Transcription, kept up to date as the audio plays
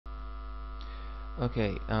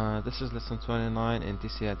Okay, this is lesson 29 in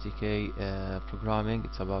TCLTK programming.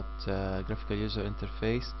 It's about graphical user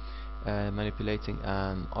interface, manipulating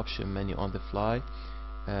an option menu on the fly.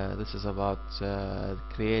 This is about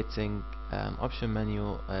creating an option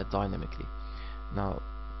menu dynamically. Now,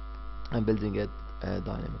 I'm building it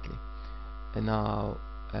dynamically. And now,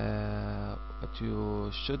 what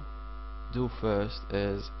you should do first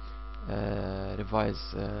is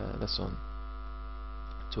revise lesson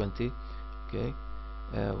 20. Okay,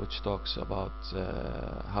 which talks about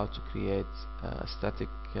how to create a static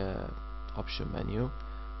option menu.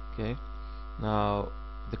 Okay, now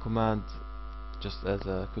the command, just as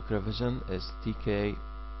a quick revision, is tk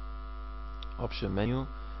option menu,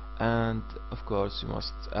 and of course you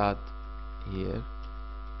must add here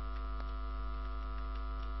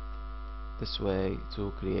this way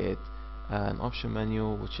to create an option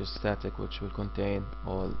menu which is static, which will contain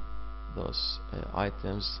all those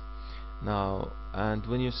items. Now, and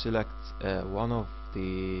when you select one of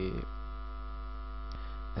the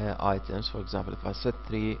items, for example, if I set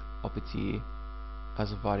 3 opt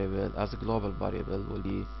as a variable, as a global variable, will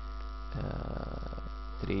be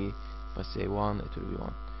 3. If I say 1, it will be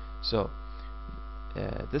 1. So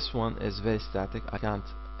this one is very static. I can't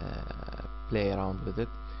play around with it.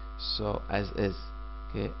 So as is,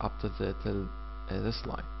 okay, up to the till this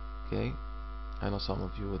line. Okay, I know some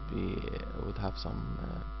of you would have some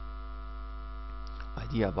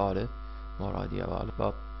idea about it, more idea about it,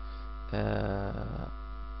 but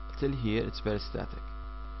till here it's very static.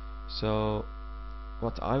 So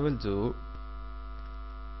what I will do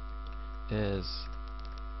is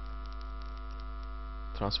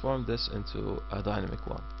transform this into a dynamic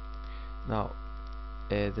one. Now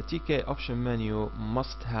the TK option menu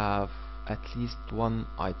must have at least one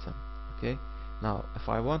item. Okay, now if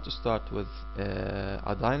I want to start with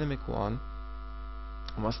a dynamic one,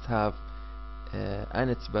 I must have and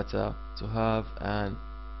it's better to have an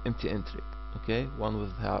empty entry, okay, one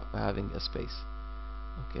with having a space.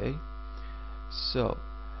 Okay, so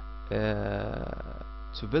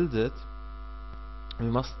to build it, we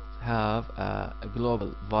must have a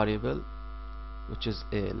global variable which is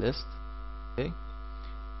a list. Okay,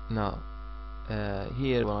 now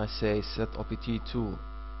here when I say set opt2 to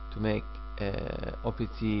make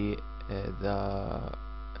opt the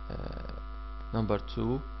number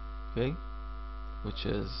 2, okay, which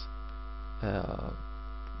is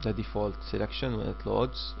the default selection when it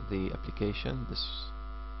loads the application, this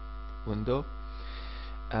window,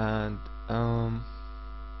 and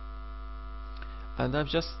I've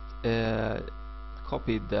just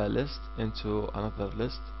copied the list into another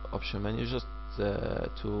list option menu, just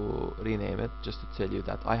to rename it, just to tell you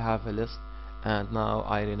that I have a list, and now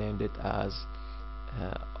I renamed it as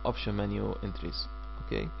option menu entries.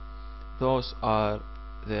 Okay, those are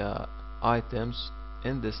the items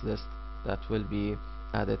in this list that will be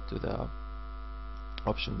added to the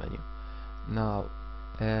option menu. Now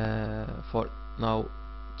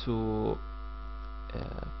to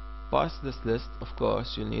parse this list, of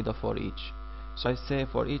course you'll need a for each. So I say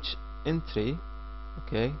for each entry,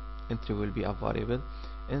 okay, entry will be a variable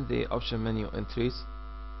in the option menu entries,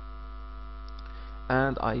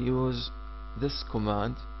 and I use this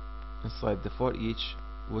command inside the for each,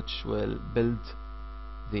 which will build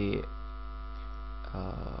the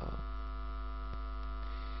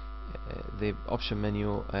option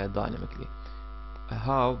menu dynamically.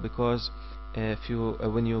 How? Because if you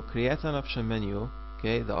when you create an option menu,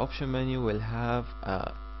 okay, the option menu will have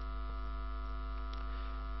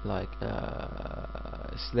like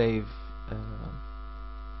a slave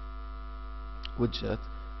widget,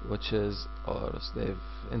 which is, or slave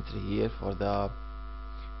entry here for the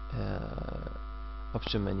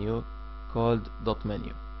option menu, called dot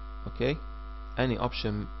menu. Okay, any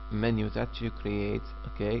option menu that you create,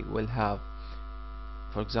 okay, will have,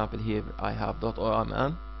 for example, here I have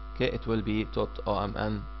 .omn, okay, it will be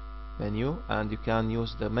 .omn menu, and you can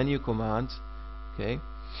use the menu command, okay,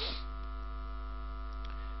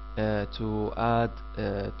 to add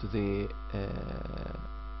to the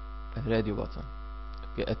radio button,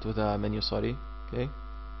 okay, to the menu, sorry, okay,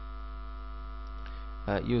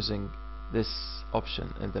 using this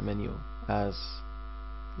option in the menu as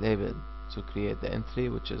label to create the entry,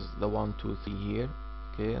 which is the 1, 2, 3 here,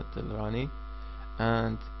 okay, until running.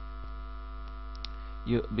 And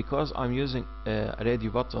because I'm using a radio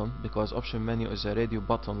button, because option menu is a radio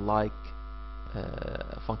button like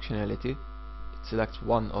functionality, it selects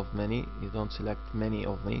one of many, you don't select many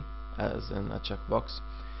of many as in a checkbox,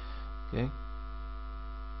 okay,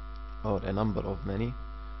 or a number of many.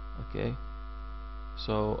 Okay,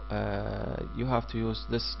 so you have to use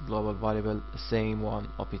this global variable, the same one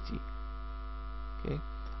opt. Okay,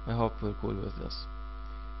 I hope we're cool with this.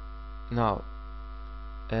 Now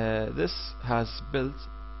this has built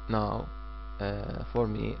now for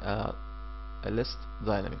me a list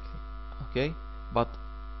dynamically. Okay, but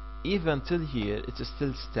even till here it is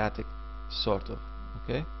still static, sort of.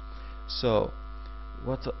 Okay, so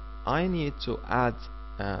what I need to add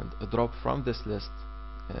and drop from this list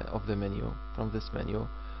of the menu, from this menu,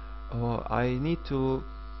 I need to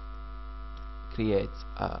create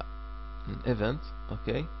an event,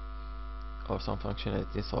 okay, or some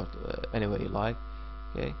functionality, sort any way you like.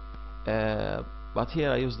 Okay, but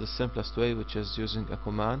here I use the simplest way, which is using a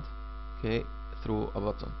command, okay, through a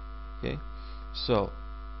button. Okay, so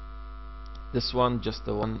this one, just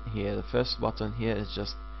the one here, the first button here, is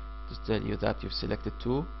just to tell you that you've selected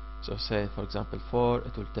 2. So say for example 4,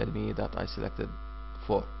 it will tell me that I selected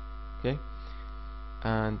 4. Okay,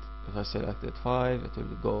 and if I selected 5, it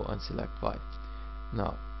will go and select 5.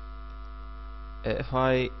 Now if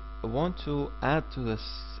I want to add to this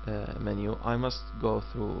menu, I must go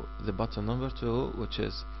through the button number 2, which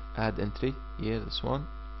is add entry, here, this one.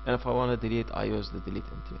 And if I want to delete, I use the delete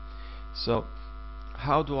entry. So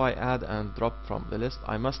how do I add and drop from the list?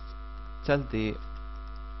 I must tell the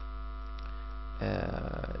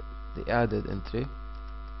added entry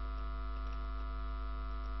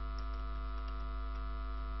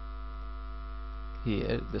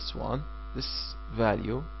here, this one, this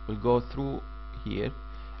value will go through here,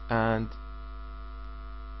 and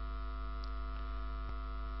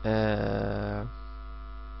it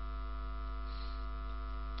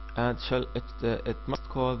must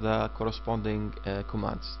call the corresponding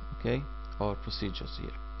commands, okay, or procedures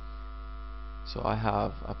here. So I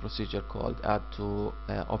have a procedure called add to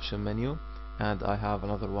option menu, and I have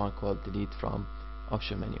another one called delete from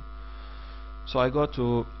option menu. So I go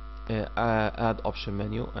to add option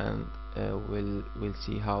menu, and we'll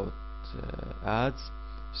see how it adds.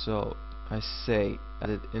 So I say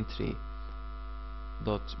added entry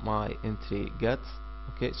dot my entry get.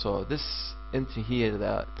 Okay, so this entry here,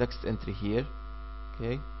 the text entry here,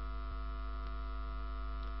 okay,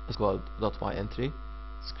 is called dot my entry.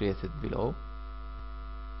 It's created below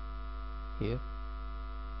here,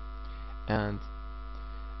 and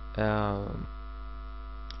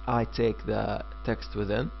I take the text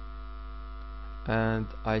within, and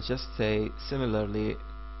I just say similarly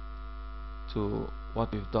to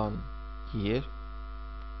what we've done here.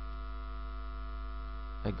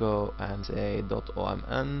 I go and say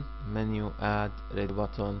 .omn menu add ready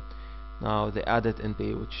button. Now the added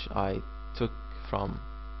entry, which I took from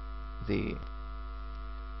the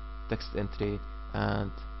text entry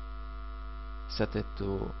and set it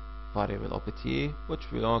to variable opt, which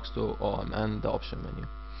belongs to omn, the option menu.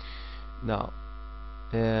 Now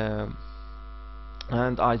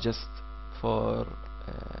and I just for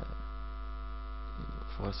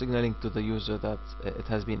signaling to the user that it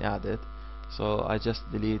has been added, so I just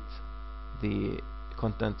delete the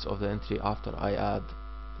contents of the entry after I add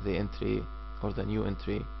the entry or the new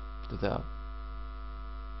entry to the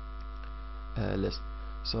list.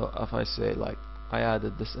 So if I say like I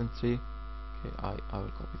added this entry, okay, I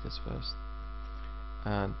will copy this first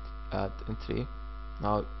and add entry.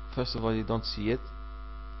 Now first of all, you don't see it.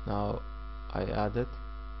 Now I add it,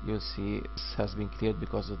 you'll see this has been cleared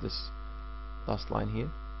because of this last line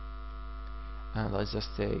here, and I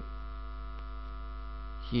just say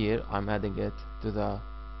here I'm adding it to the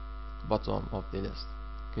bottom of the list,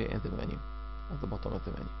 okay, in the menu, at the bottom of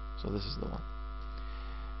the menu. So this is the one.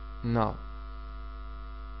 Now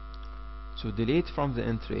to delete from the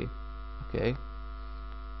entry, okay,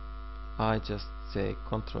 I just say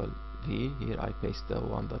Ctrl V. Here I paste the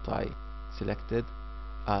one that I selected,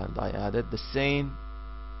 and I added the same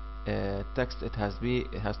text. It has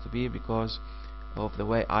to be because of the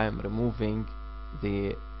way I am removing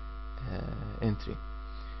the entry.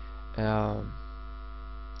 It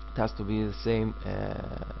has to be the same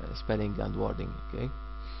spelling and wording, okay.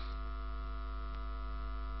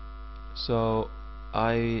 So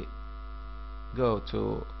I go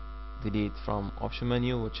to delete from option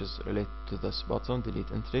menu, which is related to this button,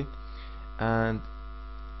 delete entry, and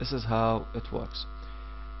this is how it works.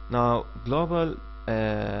 Now global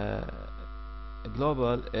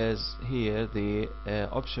is here the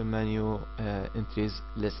option menu entries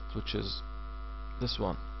list, which is this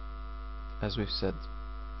one, as we've said,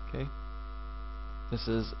 okay. This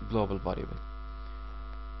is global variable.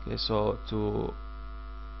 Okay, so to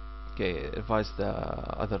revise the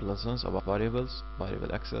other lessons about variables,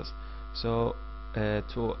 variable access. So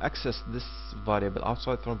to access this variable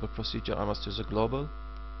outside from the procedure, I must use a global,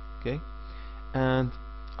 okay, and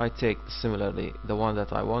I take similarly the one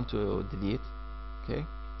that I want to delete, okay,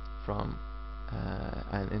 from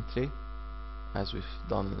an entry as we've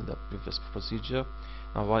done in the previous procedure.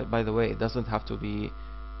 Now by the way, it doesn't have to be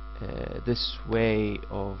this way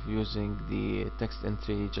of using the text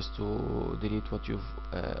entry just to delete what you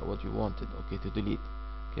wanted, okay, to delete.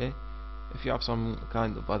 Okay, if you have some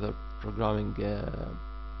kind of other programming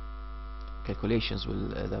calculations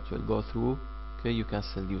that will go through, okay, you can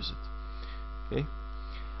still use it. Okay,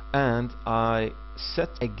 and I set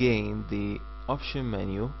again the option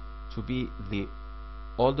menu to be the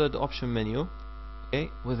ordered option menu, okay,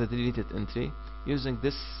 with a deleted entry using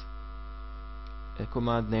this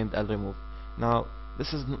command named lremove. Now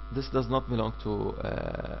this does not belong to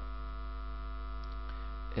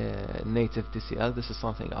native TCL. This is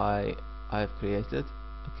something I've created,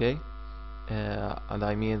 okay, and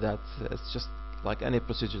I mean that it's just like any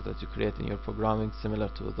procedure that you create in your programming, similar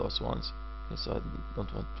to those ones. Okay, so I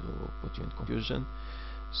don't want to put you in confusion.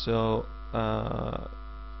 So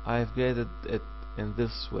I've created it in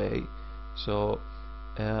this way. So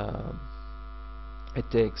it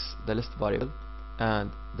takes the list variable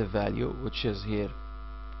and the value, which is here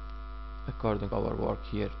according to our work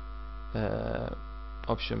here,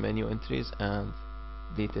 option menu entries and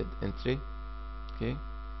deleted entry, okay,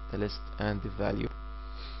 the list and the value,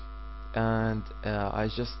 and I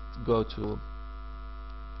just go to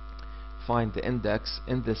find the index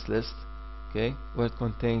in this list, okay, where it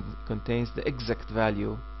contains the exact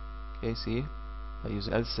value. Okay, see, I use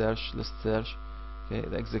L search, list search, okay,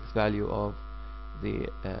 the exact value of the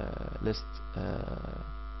list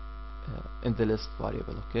in the list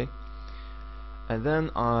variable, okay, and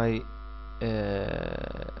then I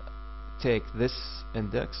take this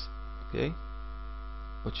index, okay,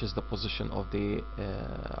 which is the position of the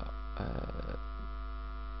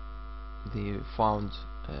found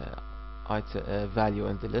value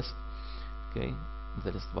in the list, okay,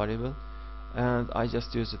 the list variable, and I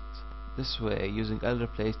just use it this way using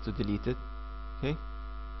lreplace to delete it, okay,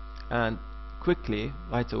 and quickly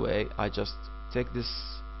right away I just take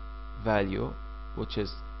this value, which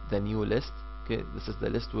is the new list, okay, this is the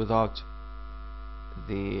list without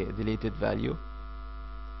the deleted value,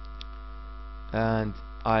 and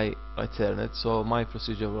I return it. So my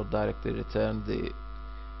procedure will directly return the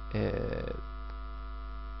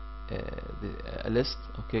list,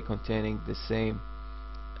 okay, containing the same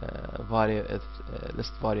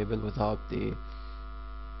list variable without the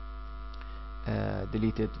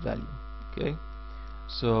deleted value, okay.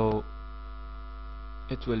 So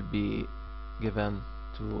it will be given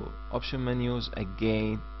to option menus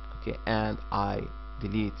again, okay, and I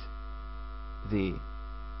delete the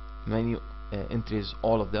menu entries,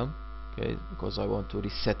 all of them, okay, because I want to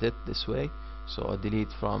reset it this way. So I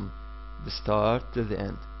delete from the start to the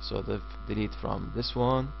end, so delete from this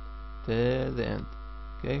one to the end,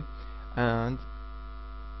 okay, and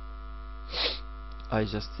I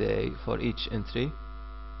just say for each entry,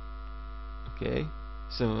 okay,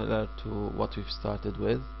 similar to what we've started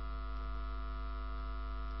with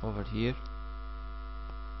over here,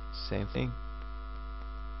 same thing,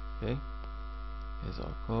 okay, here's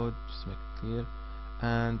our code, just make it clear,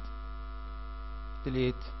 and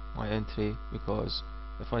delete my entry, because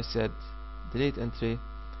if I said delete entry,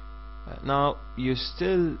 now you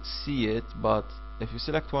still see it, but if you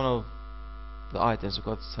select one of the items,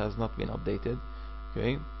 because it has not been updated,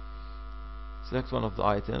 okay, select one of the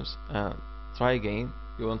items and try again,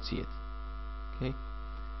 you won't see it, okay.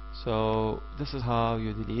 So this is how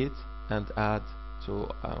you delete and add to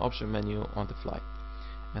an option menu on the fly,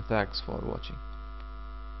 and thanks for watching.